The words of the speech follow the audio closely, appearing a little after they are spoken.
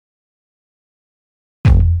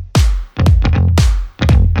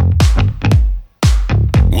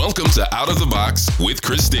to Out of the Box with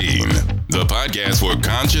Christine, the podcast for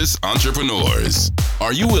conscious entrepreneurs.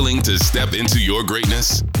 Are you willing to step into your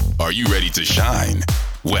greatness? Are you ready to shine?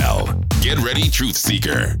 Well, get ready, Truth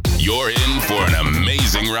Seeker. You're in for an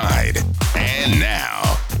amazing ride. And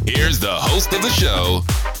now, here's the host of the show,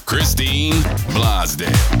 Christine Blosdale.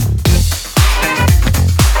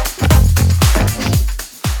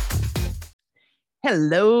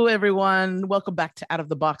 Hello, everyone. Welcome back to Out of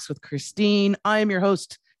the Box with Christine. I am your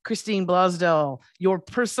host, Christine Blosdale, your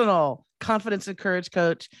personal confidence and courage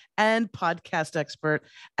coach and podcast expert.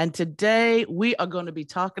 And today we are going to be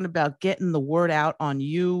talking about getting the word out on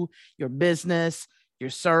you, your business, your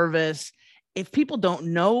service. If people don't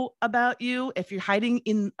know about you, if you're hiding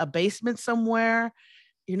in a basement somewhere,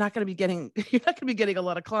 you're not going to be getting a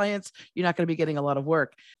lot of clients. You're not going to be getting a lot of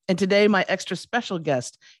work. And today, my extra special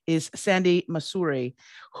guest is Sandy Masuri,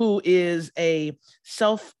 who is a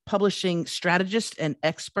self-publishing strategist and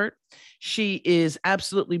expert. She is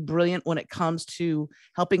absolutely brilliant when it comes to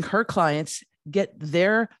helping her clients get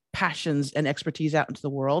their passions and expertise out into the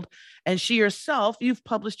world. And she herself, you've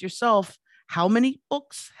published yourself how many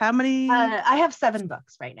books? How many? I have 7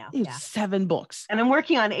 books right now. Yeah. 7 books. And I'm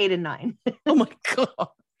working on 8 and 9. Oh my God.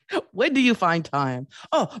 When do you find time?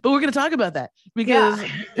 Oh, but we're going to talk about that because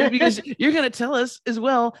you're going to tell us as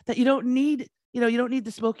well that you don't need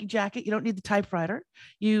the smoking jacket. You don't need the typewriter.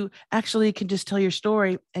 You actually can just tell your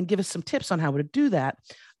story and give us some tips on how to do that.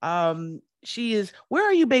 Where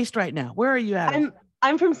are you based right now? Where are you at?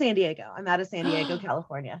 I'm from San Diego. I'm out of San Diego,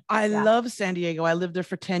 California. I love San Diego. I lived there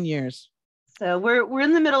for 10 years. So we're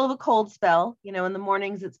in the middle of a cold spell. You know, in the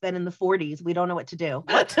mornings, it's been in the 40s. We don't know what to do.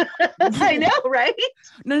 What? I know, right?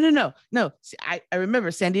 No. See, I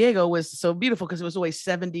remember San Diego was so beautiful because it was always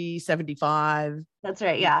 70, 75. That's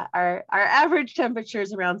right. Yeah. Our average temperature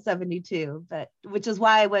is around 72, which is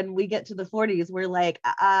why when we get to the 40s, we're like,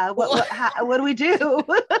 what do we do?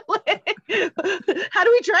 How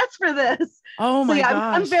do we dress for this? Oh my gosh.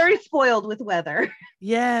 I'm very spoiled with weather.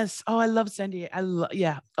 Yes. Oh, I love San Diego.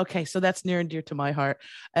 Yeah. Okay. So that's near and dear to my heart.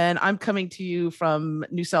 And I'm coming to you from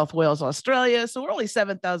New South Wales, Australia. So we're only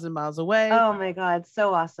 7,000 miles away. Oh my God.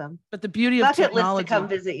 So awesome. But the beauty of technology. List to come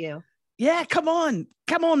visit you. Yeah. Come on,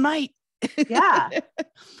 mate. Yeah.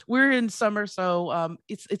 We're in summer. So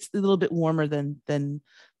it's a little bit warmer than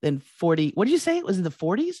 40. What did you say? It was in the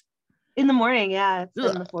 40s? In the morning, yeah, it's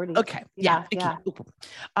in the 40s. Okay, yeah.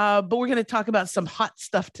 But we're going to talk about some hot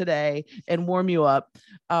stuff today and warm you up.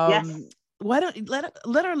 Yes. Why don't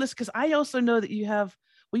let our listeners, because I also know that you have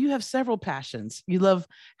several passions. You love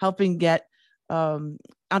helping get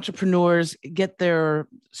entrepreneurs get their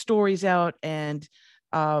stories out and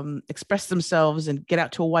express themselves and get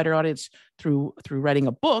out to a wider audience through writing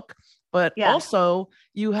a book. But also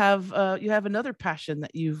you have another passion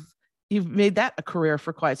that you've made that a career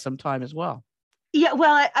for quite some time as well. Yeah,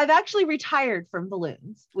 well, I've actually retired from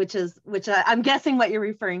balloons, which I'm guessing what you're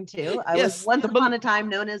referring to. I was once upon a time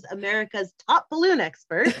known as America's top balloon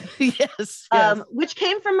expert. Yes. Which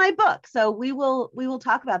came from my book. So we will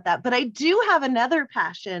talk about that. But I do have another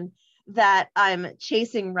passion that I'm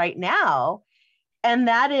chasing right now, and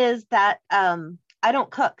that is that I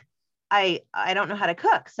don't cook. I don't know how to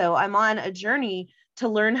cook. So I'm on a journey to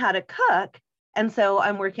learn how to cook. And so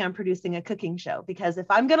I'm working on producing a cooking show, because if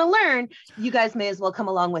I'm going to learn, you guys may as well come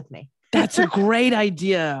along with me. That's a great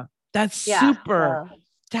idea. That's super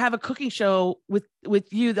to have a cooking show with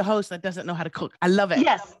you, the host that doesn't know how to cook. I love it.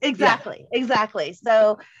 Yes, exactly. Yeah. Exactly.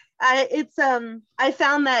 So I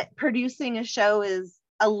found that producing a show is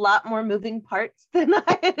a lot more moving parts than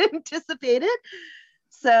I had anticipated.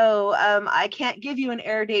 So I can't give you an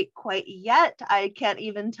air date quite yet. I can't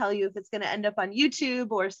even tell you if it's going to end up on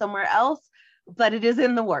YouTube or somewhere else, but it is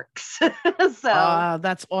in the works. So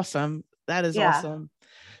that's awesome. That is awesome.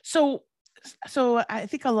 So I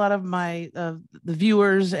think a lot of my the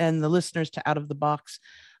viewers and the listeners to Out of the Box,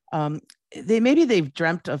 they've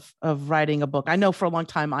dreamt of writing a book. I know for a long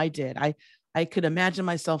time I did. I could imagine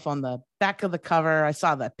myself on the back of the cover. I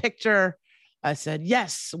saw that picture. I said,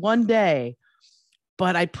 yes, one day.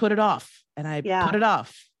 But I put it off and I put it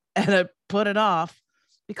off and I put it off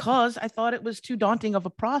because I thought it was too daunting of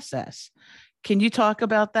a process. Can you talk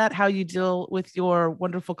about that? How you deal with your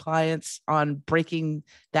wonderful clients on breaking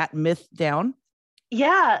that myth down?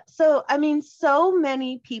 Yeah. So, I mean, so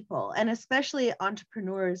many people, and especially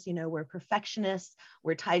entrepreneurs, we're perfectionists,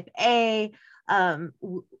 we're type A, and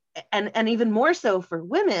even more so for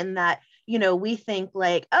women that, we think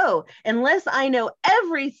like, oh, unless I know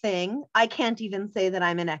everything, I can't even say that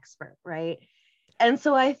I'm an expert, right? And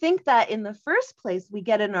so I think that in the first place, we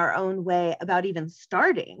get in our own way about even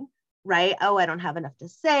starting, right? Oh, I don't have enough to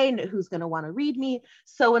say. Who's going to want to read me?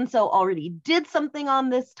 So-and-so already did something on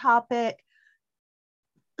this topic.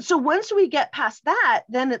 So once we get past that,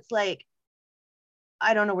 then it's like,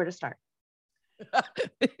 I don't know where to start.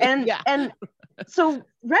 And so,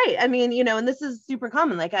 right. I mean, you know, and this is super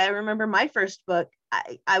common. Like, I remember my first book,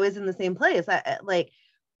 I was in the same place. Like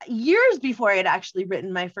years before I had actually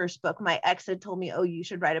written my first book, my ex had told me, oh, you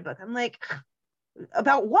should write a book. I'm like,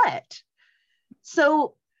 about what?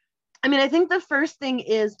 So, I mean, I think the first thing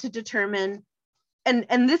is to determine,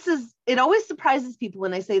 and this is, it always surprises people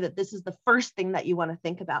when I say that this is the first thing that you want to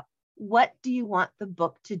think about. What do you want the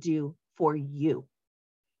book to do for you?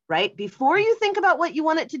 Right? Before you think about what you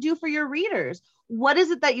want it to do for your readers, what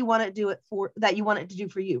is it that you want it to do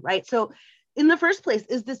for you? Right? So in the first place,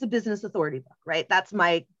 is this a business authority book? Right? That's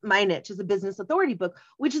my niche, is a business authority book,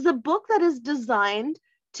 which is a book that is designed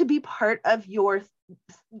to be part of your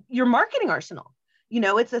marketing arsenal. You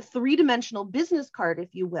know, it's a 3-dimensional business card,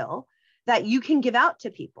 if you will, that you can give out to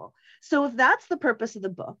people. So if that's the purpose of the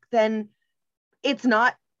book, then it's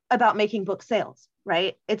not about making book sales,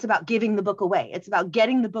 right? It's about giving the book away. It's about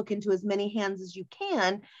getting the book into as many hands as you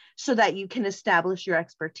can so that you can establish your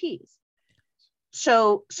expertise.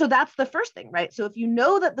 So that's the first thing, right? So if you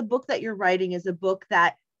know that the book that you're writing is a book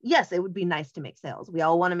that, yes, it would be nice to make sales. We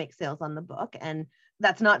all want to make sales on the book. And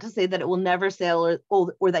that's not to say that it will never sell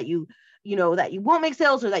or that you know, that you won't make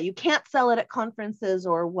sales or that you can't sell it at conferences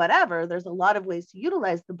or whatever. There's a lot of ways to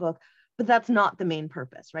utilize the book, but that's not the main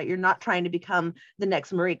purpose, right? You're not trying to become the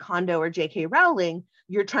next Marie Kondo or J.K. Rowling.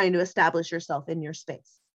 You're trying to establish yourself in your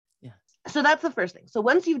space. Yeah. So that's the first thing. So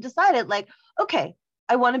once you've decided, like, okay,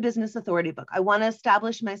 I want a business authority book. I want to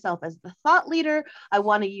establish myself as the thought leader. I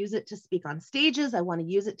want to use it to speak on stages. I want to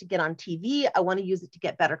use it to get on TV. I want to use it to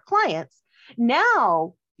get better clients.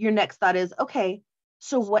 Now, your next thought is, okay,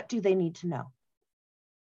 so what do they need to know?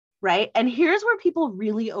 Right? And here's where people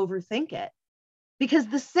really overthink it. Because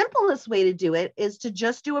the simplest way to do it is to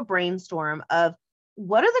just do a brainstorm of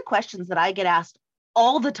what are the questions that I get asked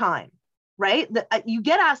all the time, right? You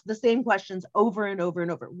get asked the same questions over and over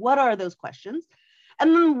and over. What are those questions?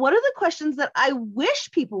 And then what are the questions that I wish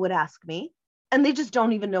people would ask me and they just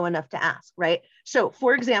don't even know enough to ask, right? So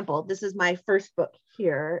for example, this is my first book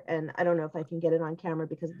here, and I don't know if I can get it on camera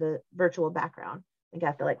because of the virtual background. I think I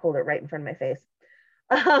have to like hold it right in front of my face.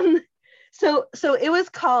 So it was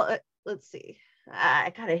called, let's see.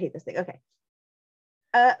 I kind of hate this thing. Okay.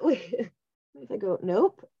 Wait, if I go,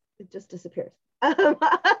 nope, it just disappears.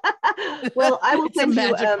 Well, I will send you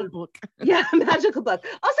a magical book. Yeah, a magical book.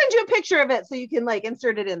 I'll send you a picture of it so you can like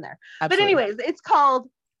insert it in there. Absolutely. But anyways, it's called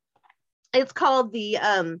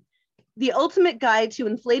the Ultimate Guide to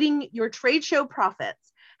Inflating Your Trade Show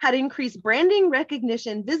Profits: How to Increase Branding,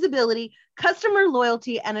 Recognition, Visibility, Customer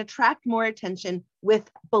Loyalty, and Attract More Attention with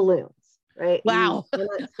Balloons. Right? Wow. You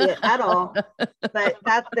cannot see it at all, but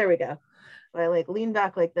there we go. If I like lean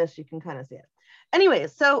back like this, you can kind of see it.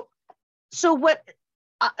 Anyways, so what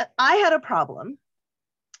I had a problem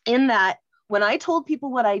in that when I told people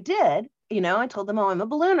what I did, you know, I told them, oh, I'm a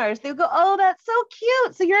balloon artist. They would go, oh, that's so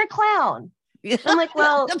cute. So you're a clown. Yeah. I'm like,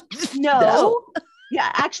 well, no. Yeah,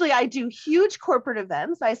 actually, I do huge corporate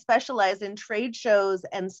events. I specialize in trade shows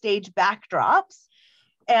and stage backdrops.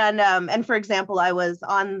 And for example, I was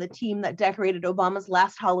on the team that decorated Obama's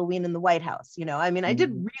last Halloween in the White House. You know, I mean, I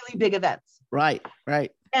did really big events. Right.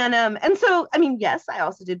 And so, I mean, yes, I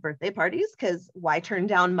also did birthday parties, because why turn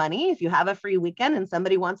down money? If you have a free weekend and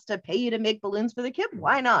somebody wants to pay you to make balloons for the kid,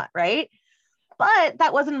 why not? Right. But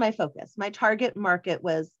that wasn't my focus. My target market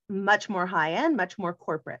was much more high end, much more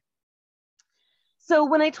corporate. So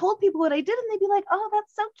when I told people what I did, and they'd be like, oh,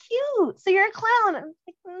 that's so cute. So you're a clown. I'm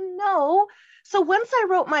like, no. So once I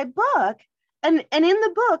wrote my book, and in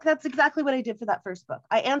the book, that's exactly what I did for that first book.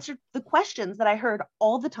 I answered the questions that I heard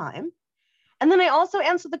all the time. And then I also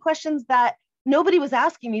answered the questions that nobody was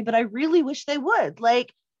asking me, but I really wish they would.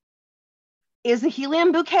 Like, is a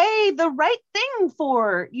helium bouquet the right thing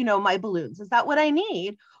for, you know, my balloons? Is that what I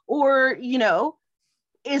need? Or, you know,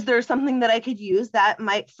 is there something that I could use that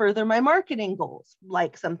might further my marketing goals?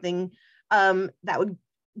 Like something that would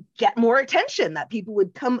get more attention, that people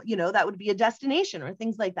would come, you know, that would be a destination or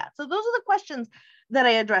things like that. So those are the questions that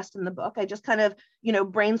I addressed in the book. I just kind of, you know,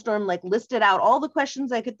 brainstormed, like listed out all the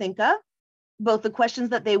questions I could think of, both the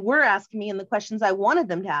questions that they were asking me and the questions I wanted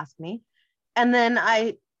them to ask me. And then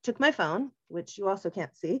I took my phone, which you also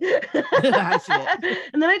can't see. I see it.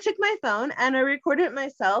 And then I took my phone and I recorded it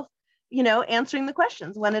myself, you know, answering the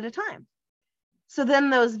questions one at a time. So then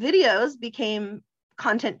those videos became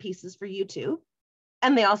content pieces for YouTube.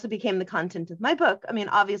 And they also became the content of my book. I mean,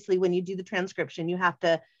 obviously, when you do the transcription, you have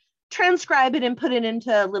to transcribe it and put it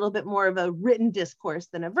into a little bit more of a written discourse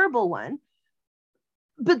than a verbal one.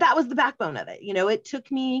 But that was the backbone of it. You know, it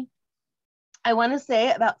took me, I want to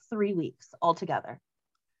say, about 3 weeks altogether.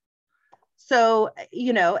 So,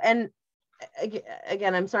 you know, and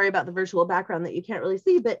again, I'm sorry about the virtual background that you can't really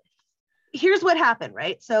see, but here's what happened,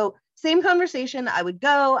 right? So same conversation, I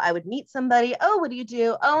would meet somebody. Oh, what do you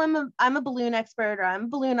do? Oh, I'm a balloon expert, or I'm a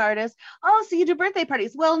balloon artist. Oh, so you do birthday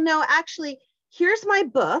parties. Well, no, actually, here's my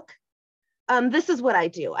book. This is what I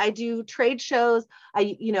do. I do trade shows.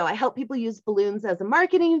 I help people use balloons as a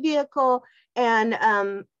marketing vehicle, and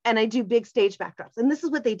I do big stage backdrops. And this is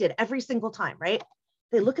what they did every single time, right?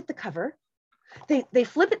 They look at the cover, they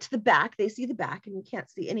flip it to the back, they see the back, and you can't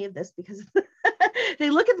see any of this because they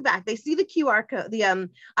look at the back, they see the QR code, the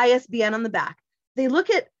ISBN on the back. They look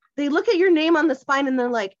at your name on the spine, and they're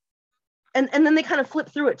like, and then they kind of flip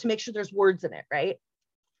through it to make sure there's words in it, right?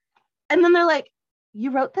 And then they're like,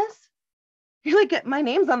 you wrote this? You're like, my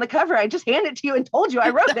name's on the cover. I just handed it to you and told you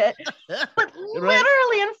I wrote it. But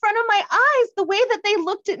literally in front of my eyes, the way that they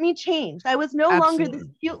looked at me changed. I was no longer this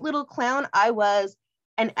cute little clown. I was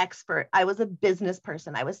an expert. I was a business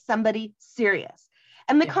person. I was somebody serious.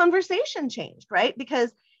 And the conversation changed, right?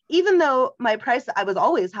 Because even though my price, I was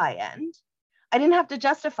always high end, I didn't have to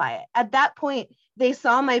justify it. At that point, they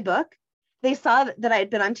saw my book. They saw that I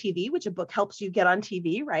had been on TV, which a book helps you get on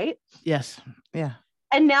TV, right? Yes. Yeah.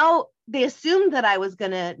 And now they assumed that I was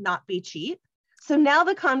going to not be cheap. So now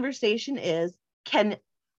the conversation is, can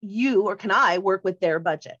you or can I work with their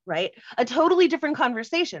budget, right? A totally different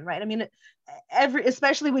conversation, right? I mean,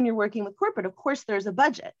 especially when you're working with corporate, of course, there's a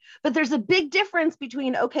budget, but there's a big difference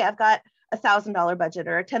between, okay, I've got $1,000 budget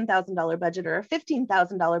or a $10,000 budget or a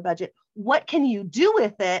 $15,000 budget. What can you do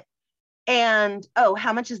with it? And, oh,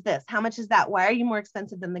 how much is this? How much is that? Why are you more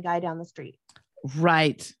expensive than the guy down the street?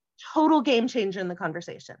 Right. Total game changer in the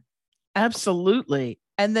conversation. Absolutely.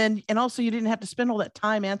 And also you didn't have to spend all that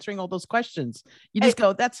time answering all those questions. You just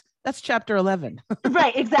go, that's chapter 11.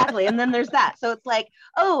 Right. Exactly. And then there's that. So it's like,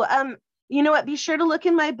 oh, you know what? Be sure to look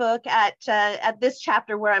in my book at this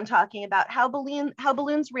chapter where I'm talking about how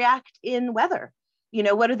balloons react in weather. You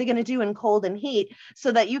know, what are they going to do in cold and heat,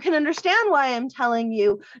 so that you can understand why I'm telling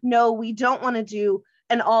you, no, we don't want to do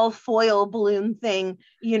an all foil balloon thing,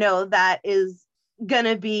 you know, that is going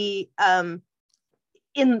to be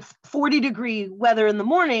in 40-degree weather in the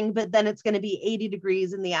morning, but then it's going to be 80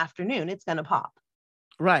 degrees in the afternoon. It's going to pop.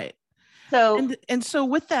 Right. So, and so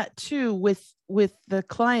with that too, with the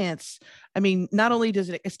clients, I mean, not only does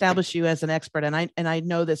it establish you as an expert, and I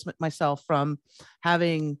know this myself from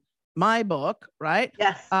having my book, right?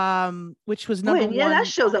 Yes. Which was number one. Yeah, that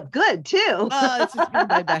shows up good too. It's been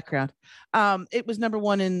my background. It was number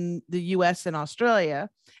one in the US and Australia,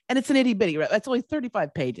 and it's an itty bitty, right? It's only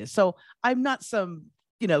 35 pages. So I'm not some,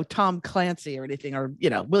 Tom Clancy or anything, or,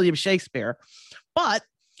 William Shakespeare, but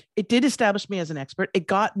it did establish me as an expert. It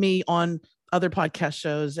got me on other podcast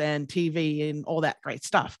shows and TV and all that great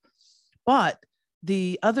stuff. But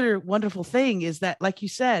the other wonderful thing is that, like you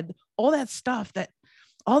said, all that stuff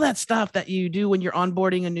that you do when you're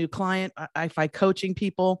onboarding a new client, if I coaching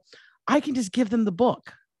people, I can just give them the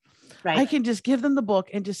book. Right. I can just give them the book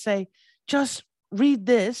and just say, just read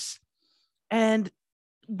this. And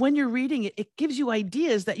when you're reading it, it gives you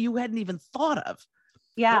ideas that you hadn't even thought of.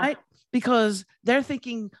 Yeah. Right. Because they're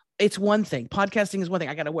thinking it's one thing. Podcasting is one thing.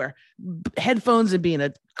 I got to wear headphones and be in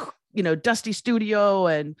a, dusty studio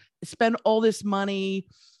and spend all this money.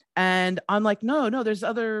 And I'm like, no, there's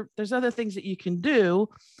other things that you can do.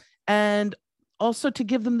 And also to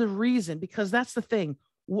give them the reason, because that's the thing.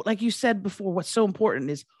 Like you said before, what's so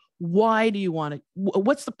important is, why do you want to,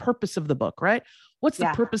 what's the purpose of the book, right? What's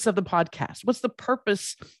the purpose of the podcast? What's the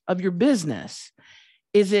purpose of your business?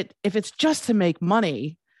 If it's just to make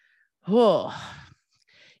money, you're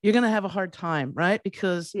going to have a hard time, right?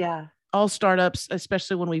 Because all startups,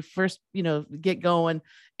 especially when we first, get going,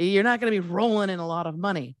 you're not going to be rolling in a lot of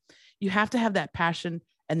money. You have to have that passion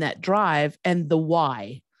and that drive and the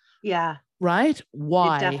why. Yeah. Right?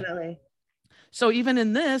 Why? Definitely. So even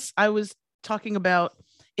in this, I was talking about,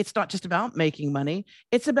 it's not just about making money.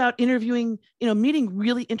 It's about interviewing, meeting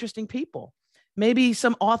really interesting people. Maybe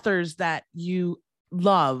some authors that you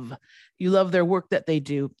love their work that they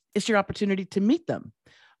do. It's your opportunity to meet them.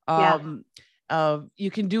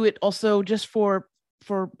 You can do it also just for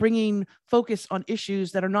bringing focus on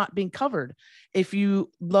issues that are not being covered. If you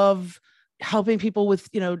love helping people with,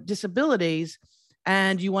 disabilities,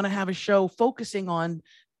 and you want to have a show focusing on,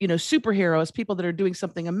 superheroes, people that are doing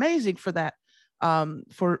something amazing for that,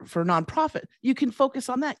 for nonprofit, you can focus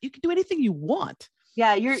on that. You can do anything you want.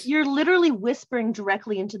 Yeah. You're literally whispering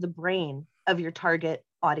directly into the brain of your target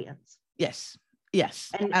audience. Yes.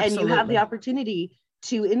 Yes. And absolutely. you have the opportunity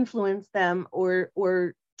to influence them or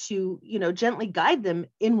to, you know, gently guide them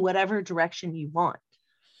in whatever direction you want.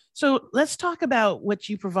 So let's talk about what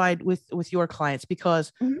you provide with your clients,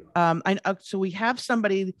 because so we have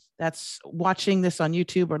somebody that's watching this on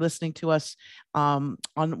YouTube or listening to us on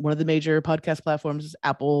one of the major podcast platforms,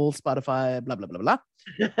 Apple, Spotify, blah, blah, blah, blah.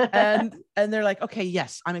 and they're like, okay,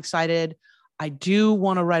 yes, I'm excited. I do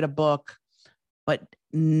want to write a book, but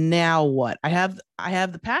now what? I have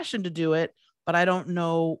the passion to do it, but I don't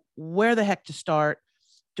know where the heck to start.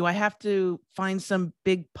 Do I have to find some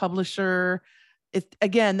big publisher? It's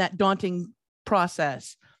again that daunting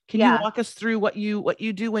process. Can you walk us through what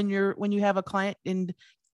you do when you have a client in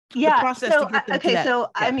the process to get them to that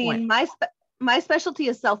I mean, my specialty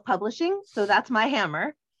is self-publishing, so that's my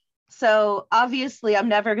hammer. So obviously I'm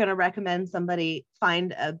never going to recommend somebody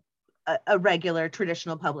find a regular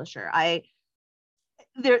traditional publisher.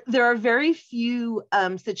 There are very few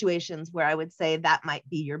situations where I would say that might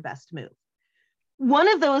be your best move. One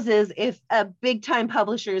of those is if a big time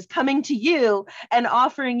publisher is coming to you and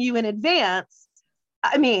offering you in advance.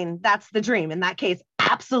 I mean, that's the dream. In that case,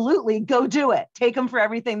 absolutely go do it. Take them for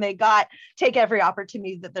everything they got. Take every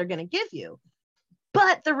opportunity that they're going to give you.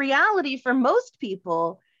 But the reality for most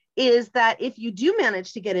people is that if you do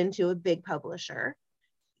manage to get into a big publisher,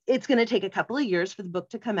 it's going to take a couple of years for the book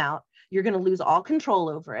to come out. You're going to lose all control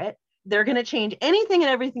over it. They're going to change anything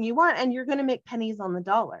and everything you want, and you're going to make pennies on the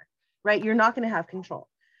dollar. Right? You're not going to have control.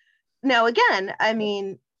 Now, again, I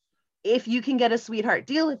mean, if you can get a sweetheart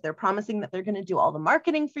deal, if they're promising that they're going to do all the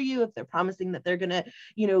marketing for you, if they're promising that they're going to,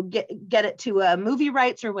 you know, get it to movie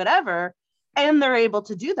rights or whatever, and they're able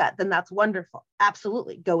to do that, then that's wonderful.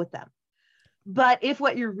 Absolutely. Go with them. But if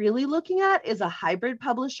what you're really looking at is a hybrid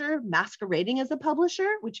publisher masquerading as a publisher,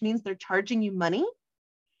 which means they're charging you money,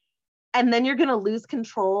 and then you're going to lose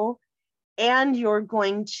control, and you're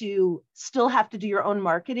going to still have to do your own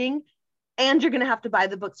marketing, and you're going to have to buy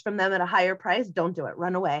the books from them at a higher price, don't do it.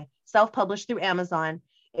 Run away. Self-publish through Amazon.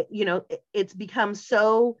 It's become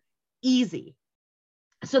so easy.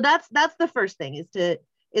 So that's the first thing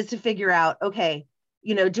is to figure out, okay,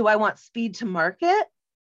 you know, do I want speed to market,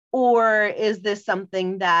 or is this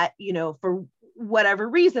something that, you know, for whatever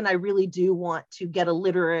reason, I really do want to get a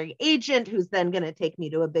literary agent who's then going to take me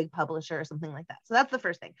to a big publisher or something like that. So that's the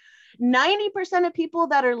first thing. 90% of people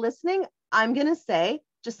that are listening, I'm going to say,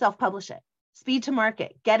 just self-publish it. Speed to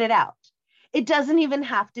market, get it out. It doesn't even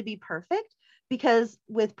have to be perfect, because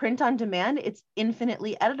with print on demand, it's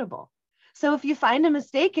infinitely editable. So if you find a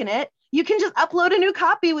mistake in it, you can just upload a new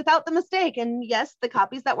copy without the mistake. And yes, the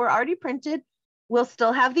copies that were already printed will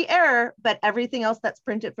still have the error, but everything else that's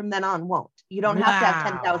printed from then on won't. You don't have to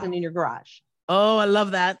have 10,000 in your garage. Oh, I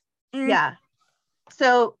love that. Yeah.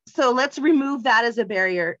 So let's remove that as a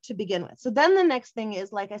barrier to begin with. So then the next thing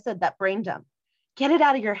is, like I said, that brain dump. Get it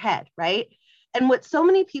out of your head, right? And what so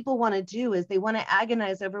many people want to do is they want to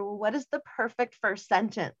agonize over, well, what is the perfect first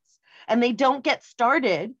sentence? And they don't get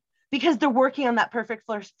started because they're working on that perfect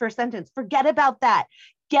first sentence. Forget about that.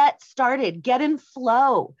 Get started, get in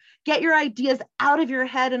flow, get your ideas out of your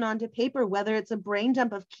head and onto paper, whether it's a brain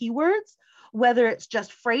dump of keywords, whether it's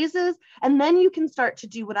just phrases, and then you can start to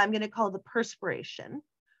do what I'm going to call the perspiration,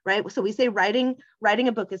 right? So we say writing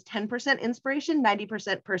a book is 10% inspiration,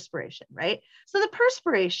 90% perspiration, right? So the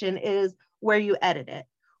perspiration is where you edit it,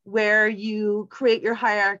 where you create your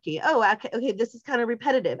hierarchy. Oh, okay, this is kind of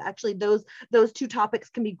repetitive. Actually, those two topics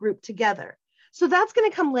can be grouped together. So that's going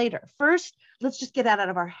to come later. First, let's just get that out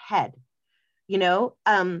of our head, you know?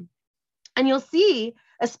 And you'll see,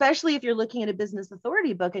 especially if you're looking at a business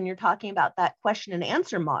authority book and you're talking about that question and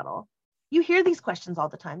answer model, you hear these questions all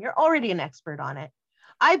the time. You're already an expert on it.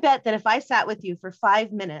 I bet that if I sat with you for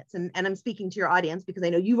 5 minutes, and I'm speaking to your audience because I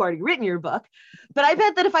know you've already written your book, but I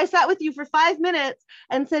bet that if I sat with you for 5 minutes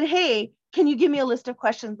and said, hey, can you give me a list of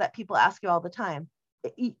questions that people ask you all the time?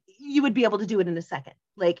 You would be able to do it in a second.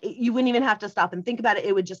 Like, you wouldn't even have to stop and think about it.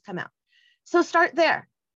 It would just come out. So start there,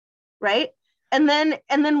 right? And then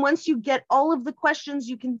once you get all of the questions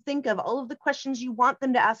you can think of, all of the questions you want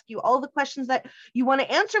them to ask you, all of the questions that you want to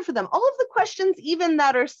answer for them, all of the questions even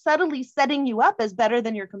that are subtly setting you up as better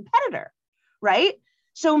than your competitor, right?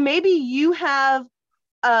 So maybe you have,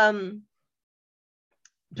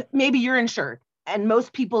 maybe you're insured and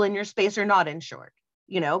most people in your space are not insured,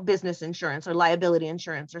 you know, business insurance or liability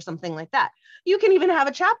insurance or something like that. You can even have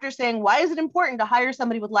a chapter saying, why is it important to hire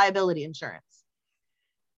somebody with liability insurance?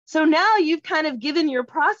 So now you've kind of given your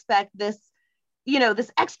prospect this, you know,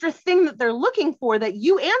 this extra thing that they're looking for that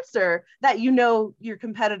you answer that, you know, your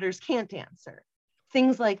competitors can't answer,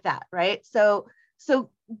 things like that, right? So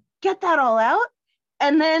get that all out.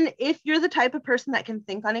 And then if you're the type of person that can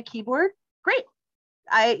think on a keyboard, great.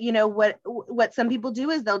 What some people do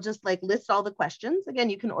is they'll just like list all the questions. Again,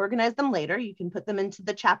 you can organize them later. You can put them into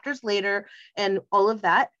the chapters later and all of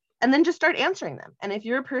that, and then just start answering them. And if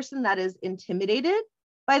you're a person that is intimidated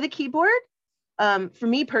by the keyboard, for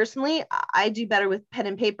me personally, I do better with pen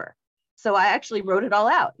and paper. So I actually wrote it all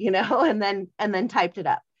out, and then typed it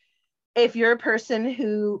up. If you're a person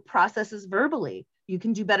who processes verbally, you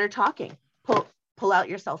can do better talking. Pull out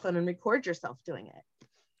your cell phone and record yourself doing it.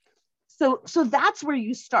 So that's where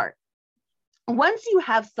you start. Once you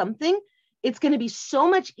have something, it's going to be so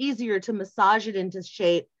much easier to massage it into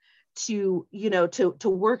shape, to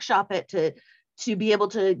workshop it, to be able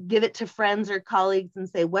to give it to friends or colleagues and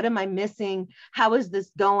say, what am I missing? How is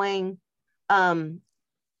this going?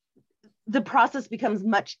 The process becomes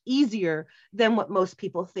much easier than what most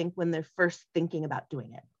people think when they're first thinking about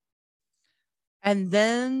doing it. And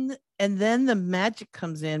then the magic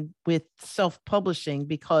comes in with self-publishing,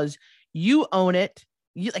 because you own it.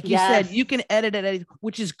 You said, you can edit it,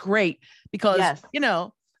 which is great because,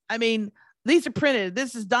 these are printed.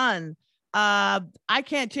 This is done. I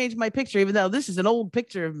can't change my picture, even though this is an old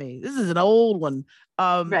picture of me. This is an old one.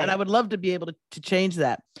 And I would love to be able to change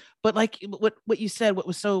that. But like what you said, what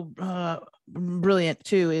was so brilliant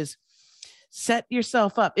too, is set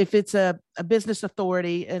yourself up. If it's a business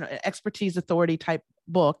authority, an expertise authority type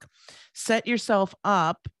book, set yourself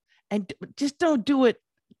up and just don't do it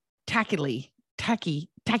tacky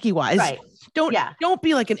wise. Right. Don't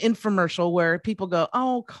be like an infomercial where people go,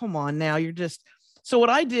 oh, come on now. You're just, so what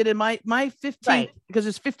I did in my 15, because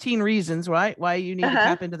there's 15 reasons, right, why you need to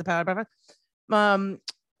tap into the power of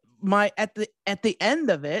at the end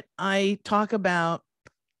of it, I talk about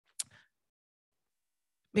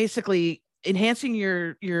basically enhancing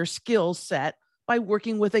your skill set by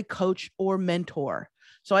working with a coach or mentor.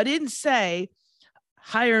 So I didn't say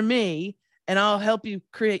hire me and I'll help you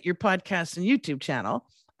create your podcast and YouTube channel.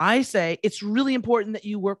 I say it's really important that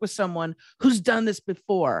you work with someone who's done this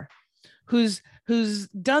before, who's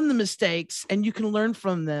done the mistakes and you can learn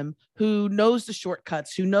from them, who knows the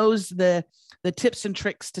shortcuts, who knows the tips and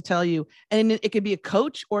tricks to tell you. And it could be a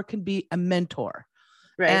coach or it can be a mentor.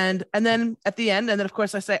 Right. And then at the end, and then of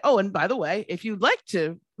course I say, oh, and by the way, if you'd like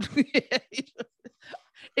to,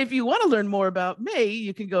 if you want to learn more about me,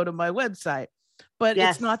 you can go to my website. But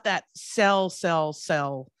it's not that sell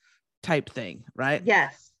type thing, right?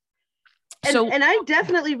 Yes. And I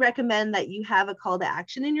definitely recommend that you have a call to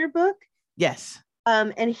action in your book. Yes.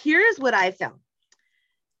 And here's what I found,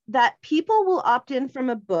 that people will opt in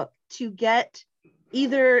from a book to get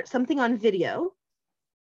either something on video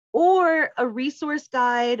or a resource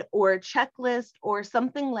guide or a checklist or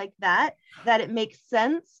something like that it makes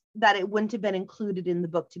sense that it wouldn't have been included in the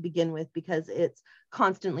book to begin with because it's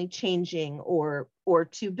constantly changing or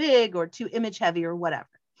too big or too image heavy or whatever.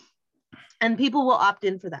 And people will opt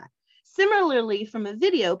in for that. Similarly, from a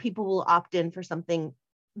video, people will opt in for something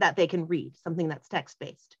that they can read, something that's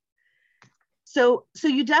text-based. So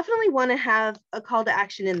you definitely want to have a call to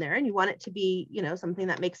action in there, and you want it to be, something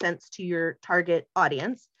that makes sense to your target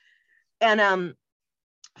audience. And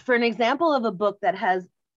for an example of a book that has,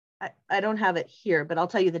 I don't have it here, but I'll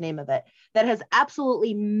tell you the name of it, that has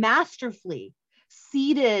absolutely masterfully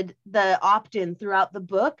seeded the opt-in throughout the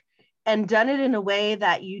book and done it in a way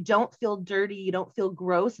that you don't feel dirty, you don't feel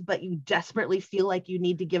gross, but you desperately feel like you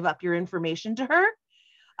need to give up your information to her.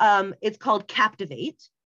 It's called Captivate.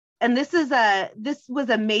 And this was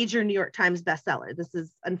a major New York Times bestseller. This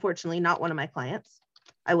is unfortunately not one of my clients.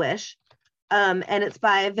 I wish. And it's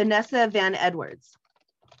by Vanessa Van Edwards.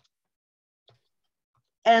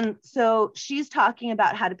 And so she's talking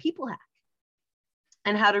about how to people hack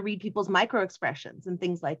and how to read people's micro expressions and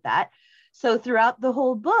things like that. So throughout the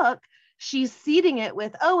whole book, she's seeding it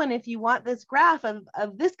with, oh, and if you want this graph of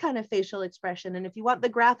this kind of facial expression, and if you want the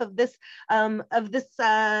graph of this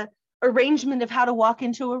arrangement of how to walk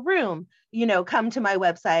into a room, come to my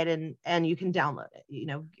website and you can download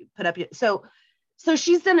it, put up your, so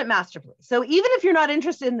she's done it masterfully. So even if you're not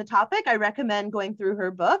interested in the topic, I recommend going through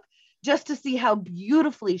her book just to see how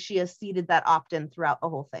beautifully she has seeded that opt-in throughout the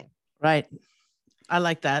whole thing. Right. I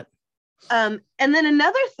like that. And then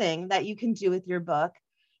another thing that you can do with your book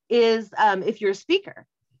is if you're a speaker,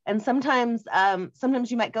 and sometimes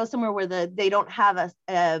you might go somewhere where they don't have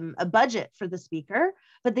a budget for the speaker,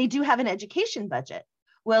 but they do have an education budget.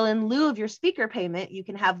 Well, in lieu of your speaker payment, you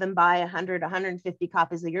can have them buy 150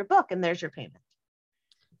 copies of your book, and there's your payment.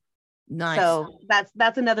 Nice. So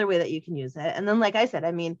that's another way that you can use it. And then, like I said,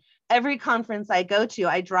 every conference I go to,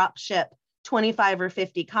 I drop ship 25 or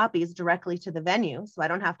 50 copies directly to the venue, so I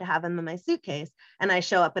don't have to have them in my suitcase, and I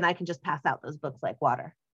show up and I can just pass out those books like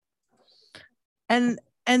water. And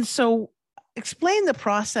so explain the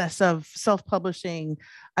process of self-publishing.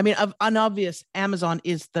 I mean, on obvious, Amazon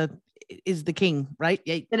is the king, right?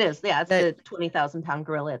 It is. Yeah. It's the 20,000 pound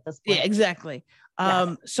gorilla at this point. Yeah, exactly.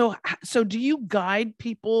 Yeah. So do you guide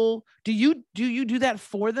people? Do you do that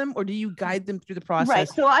for them, or do you guide them through the process? Right.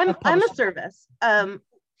 So I'm a service.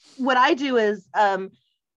 What I do is,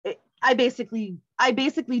 I basically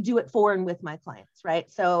do it for and with my clients,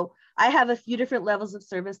 right? So I have a few different levels of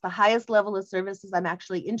service. The highest level of service is I'm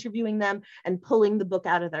actually interviewing them and pulling the book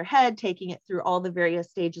out of their head, taking it through all the various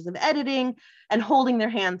stages of editing and holding their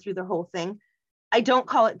hand through the whole thing. I don't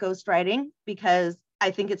call it ghostwriting because I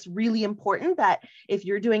think it's really important that if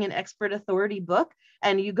you're doing an expert authority book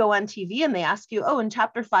and you go on TV and they ask you, oh, in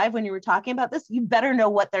chapter 5, when you were talking about this, you better know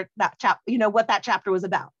what that chapter was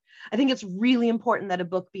about. I think it's really important that a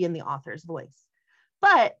book be in the author's voice.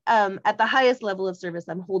 But at the highest level of service,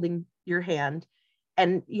 I'm holding your hand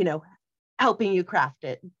and, helping you craft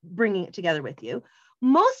it, bringing it together with you.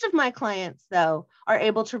 Most of my clients, though, are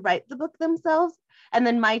able to write the book themselves. And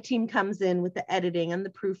then my team comes in with the editing and the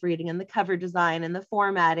proofreading and the cover design and the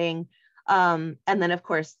formatting. And then, of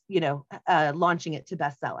course, launching it to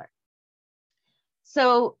bestseller.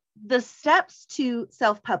 So the steps to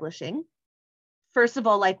self-publishing, first of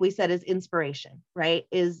all, like we said, is inspiration, right?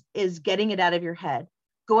 Is getting it out of your head,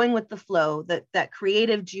 going with the flow, that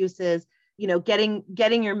creative juices,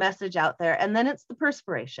 getting your message out there. And then it's the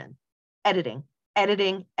perspiration, editing.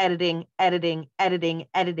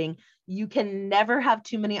 You can never have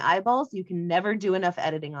too many eyeballs. You can never do enough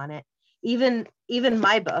editing on it. Even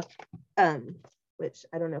my book, which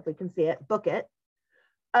I don't know if we can see it, Book It.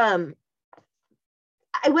 I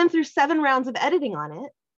went through 7 rounds of editing on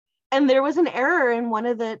it. And there was an error in one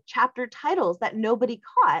of the chapter titles that nobody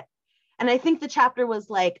caught. And I think the chapter was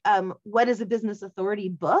like, what is a business authority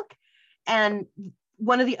book? And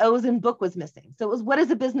one of the O's in book was missing. So it was, what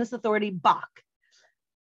is a business authority Bach?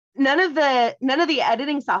 None of the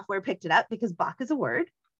editing software picked it up because Bach is a word.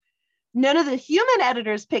 None of the human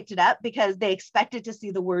editors picked it up because they expected to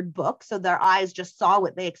see the word book. So their eyes just saw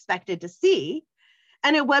what they expected to see.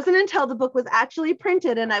 And it wasn't until the book was actually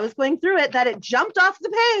printed and I was going through it that it jumped off the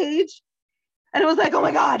page. And it was like, oh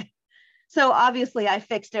my God. So obviously I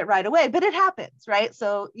fixed it right away, but it happens, right?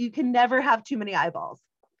 So you can never have too many eyeballs.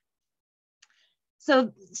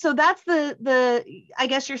 So that's I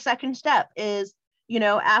guess your second step is,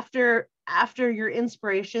 after your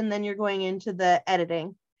inspiration, then you're going into the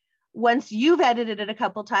editing. Once you've edited it a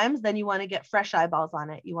couple times, then you want to get fresh eyeballs on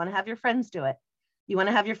it. You want to have your friends do it. You want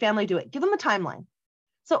to have your family do it. Give them a timeline.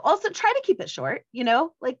 So also try to keep it short,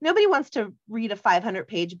 like nobody wants to read a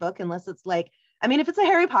 500-page book unless it's like, if it's a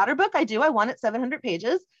Harry Potter book, I want it 700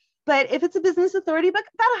 pages. But if it's a business authority book,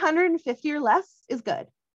 about 150 or less is good.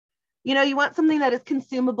 You want something that is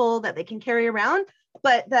consumable, that they can carry around,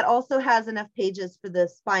 but that also has enough pages for the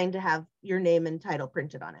spine to have your name and title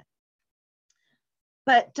printed on it.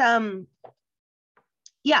 But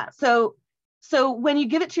yeah, so when you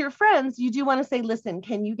give it to your friends, you do want to say, listen,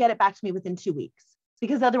 can you get it back to me within 2 weeks?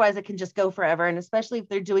 Because otherwise it can just go forever. And especially if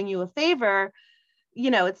they're doing you a favor,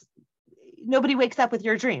 it's nobody wakes up with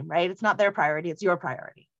your dream, right? It's not their priority, it's your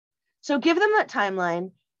priority. So give them that timeline,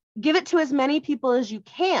 give it to as many people as you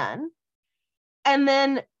can. And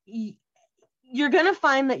then you're going to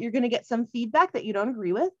find that you're going to get some feedback that you don't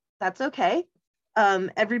agree with. That's okay.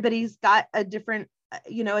 Everybody's got a different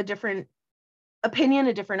opinion,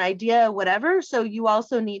 a different idea, whatever. So you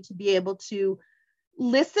also need to be able to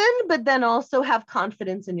listen, but then also have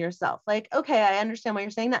confidence in yourself. Like, okay, I understand why you're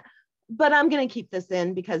saying that, but I'm going to keep this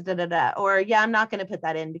in because or yeah, I'm not going to put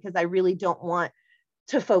that in because I really don't want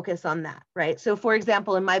to focus on that. Right. So for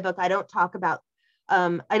example, in my book, I don't talk about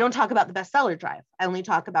the bestseller drive. I only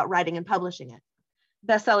talk about writing and publishing it.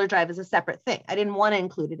 Bestseller drive is a separate thing. I didn't want to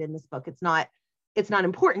include it in this book. It's not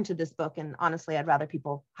important to this book. And honestly, I'd rather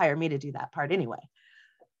people hire me to do that part anyway.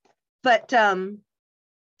 But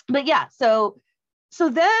yeah, so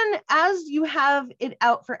then as you have it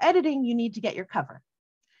out for editing, you need to get your cover.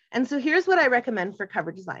 And so here's what I recommend for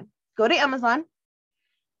cover design. Go to Amazon,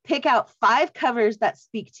 pick out 5 covers that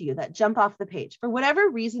speak to you, that jump off the page for whatever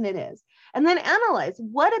reason it is. And then analyze,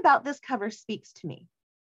 what about this cover speaks to me,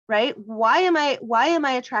 right? Why am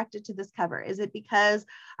I attracted to this cover? Is it because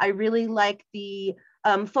I really like the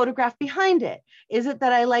photograph behind it? Is it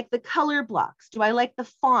that I like the color blocks? Do I like the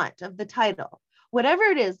font of the title? Whatever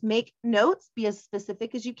it is, make notes, be as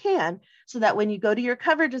specific as you can so that when you go to your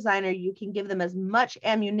cover designer, you can give them as much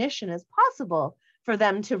ammunition as possible for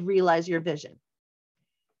them to realize your vision.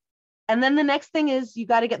 And then the next thing is you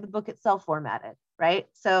got to get the book itself formatted, right?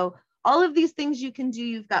 So all of these things you can do.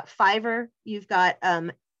 You've got Fiverr, you've got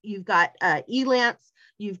Elance,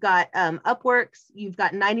 you've got Upworks, you've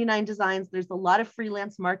got 99 Designs. There's a lot of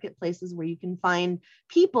freelance marketplaces where you can find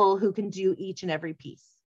people who can do each and every piece.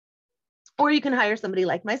 Or you can hire somebody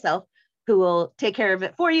like myself who will take care of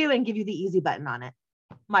it for you and give you the easy button on it.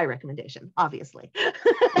 My recommendation, obviously.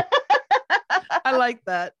 I like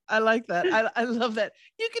that. I love that.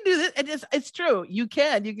 You can do this. And it's true. You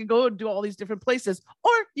can go and do all these different places,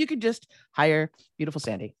 or you can just hire beautiful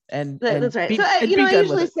Sandy. That's right. So, I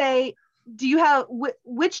usually say,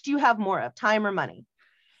 which do you have more of, time or money?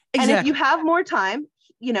 Exactly. And if you have more time,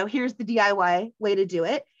 here's the DIY way to do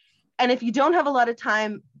it. And if you don't have a lot of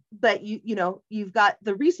time, but you've got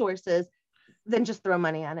the resources, then just throw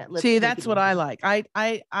money on it. See, that's what I like.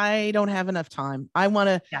 I don't have enough time. I want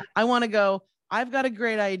to go, I've got a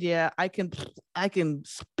great idea. I can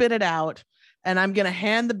spit it out, and I'm going to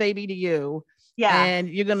hand the baby to you. Yeah. And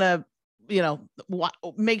you're going to,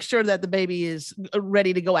 make sure that the baby is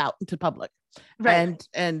ready to go out into public, right?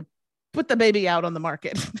 And put the baby out on the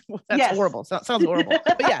market. That's horrible. Sounds horrible.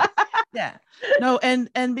 But yeah. No.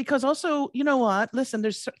 And because also, you know what, listen,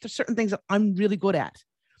 there's certain things that I'm really good at.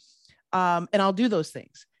 And I'll do those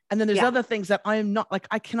things. And then there's other things that I am not, like,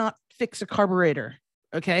 I cannot fix a carburetor.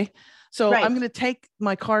 Okay. So I'm going to take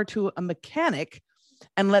my car to a mechanic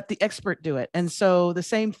and let the expert do it. And so the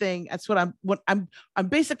same thing, that's what I'm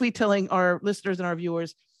basically telling our listeners and our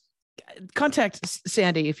viewers, contact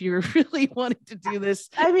Sandy if you're really wanting to do this.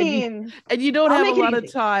 I mean, and you don't have a lot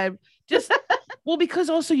of time, just, well, because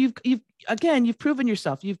also you've proven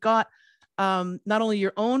yourself. You've got not only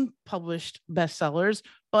your own published bestsellers,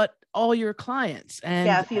 but all your clients. And,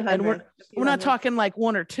 a few hundred. And we're not talking like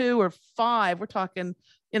 1 or 2 or 5. We're talking,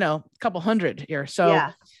 a couple hundred here. So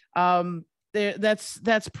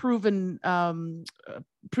that's proven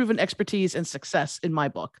expertise and success in my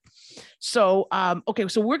book. So, okay.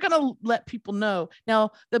 So we're going to let people know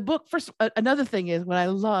now the book. First, another thing is what I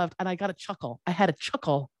loved, and I got a chuckle. I had a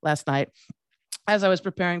chuckle last night as I was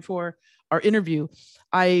preparing for our interview.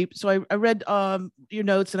 I read your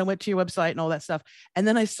notes, and I went to your website and all that stuff. And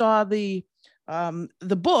then I saw the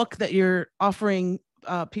book that you're offering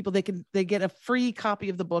people. They get a free copy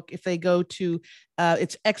of the book if they go to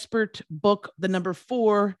it's Expert Book, the number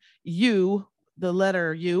 4 U, the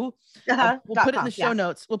letter U. We'll put it in the show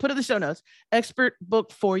notes. We'll put it in the show notes.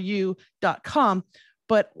 expertbook4u.com.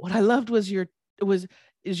 But what I loved was your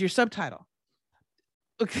subtitle.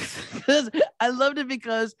 Because I loved it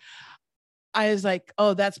because I was like,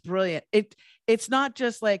 oh, that's brilliant. It's not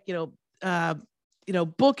just like, book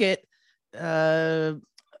it,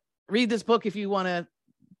 read this book if you want to,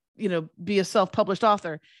 be a self-published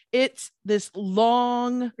author. It's this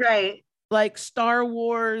long, right, like Star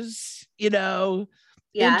Wars, intro.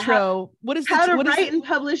 What is how to write and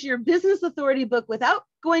publish your business authority book without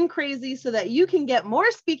going crazy so that you can get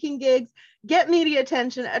more speaking gigs, get media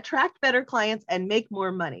attention, attract better clients, and make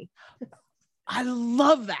more money. I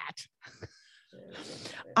love that.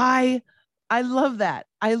 I love that.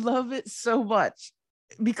 I love it so much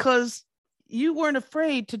because you weren't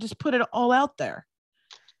afraid to just put it all out there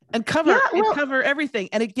and cover everything.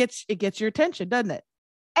 And it gets your attention, doesn't it?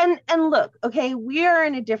 And look, okay, we are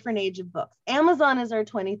in a different age of books. Amazon is our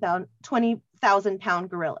 20,000 pound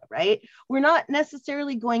gorilla, right? We're not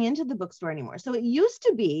necessarily going into the bookstore anymore. So it used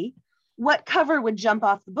to be what cover would jump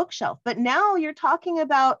off the bookshelf, but now you're talking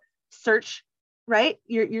about search, right?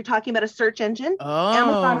 You're talking about a search engine.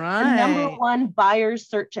 Amazon is the number 1 buyer's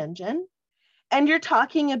search engine. And you're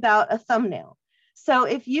talking about a thumbnail. So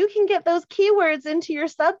if you can get those keywords into your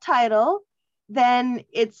subtitle, then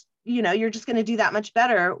it's, you're just going to do that much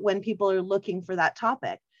better when people are looking for that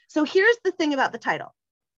topic. So here's the thing about the title.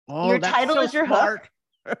 Your title is your hook,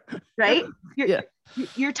 right?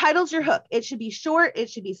 Your title's your hook. It should be short. It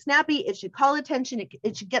should be snappy. It should call attention.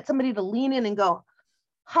 It should get somebody to lean in and go,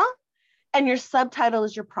 huh? And your subtitle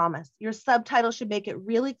is your promise. Your subtitle should make it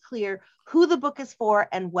really clear who the book is for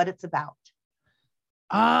and what it's about.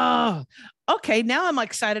 Oh, okay. Now I'm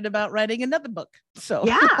excited about writing another book. So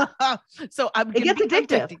so it gets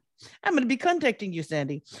addictive. I'm going to be contacting you,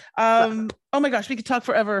 Sandy. Oh my gosh, we could talk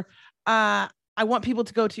forever. I want people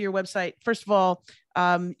to go to your website. First of all,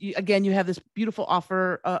 you have this beautiful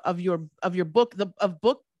offer of your book,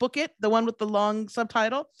 Book It, the one with the long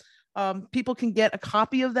subtitle. People can get a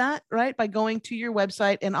copy of that, right, by going to your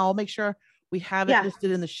website, and I'll make sure we have it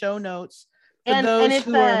listed in the show notes.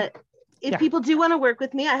 If people do want to work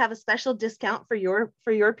with me, I have a special discount for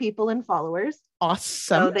your people and followers.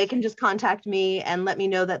 Awesome. So they can just contact me and let me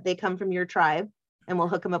know that they come from your tribe, and we'll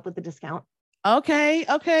hook them up with the discount. Okay.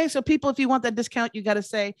 Okay. So people, if you want that discount, you got to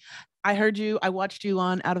say, I heard you. I watched you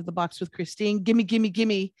on Out of the Box with Christine. Gimme, gimme,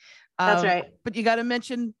 gimme. That's right. But you got to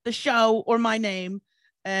mention the show or my name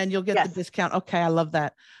and you'll get the discount. Okay. I love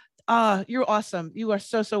that. You're awesome. You are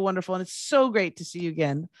so, so wonderful. And it's so great to see you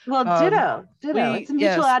again. Well, ditto. It's a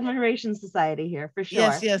mutual admiration society here for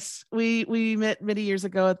sure. Yes. We met many years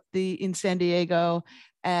ago in San Diego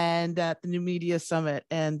and at the New Media Summit.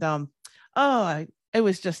 And that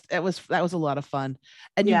was a lot of fun.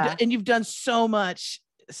 And you've done so much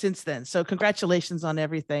since then. So congratulations on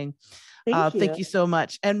everything. Thank you so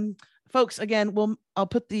much. And folks, again, I'll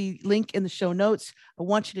put the link in the show notes. I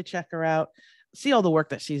want you to check her out, see all the work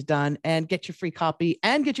that she's done, and get your free copy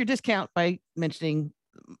and get your discount by mentioning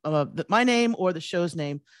my name or the show's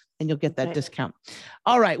name, and you'll get that discount.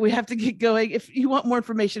 All right, we have to get going. If you want more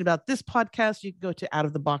information about this podcast, you can go to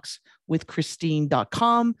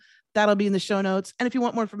outoftheboxwithchristine.com. That'll be in the show notes. And if you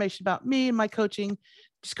want more information about me and my coaching,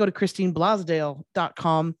 just go to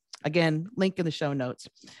christineblasdale.com. Again, link in the show notes.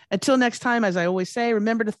 Until next time, as I always say,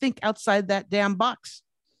 remember to think outside that damn box.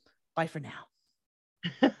 Bye for now.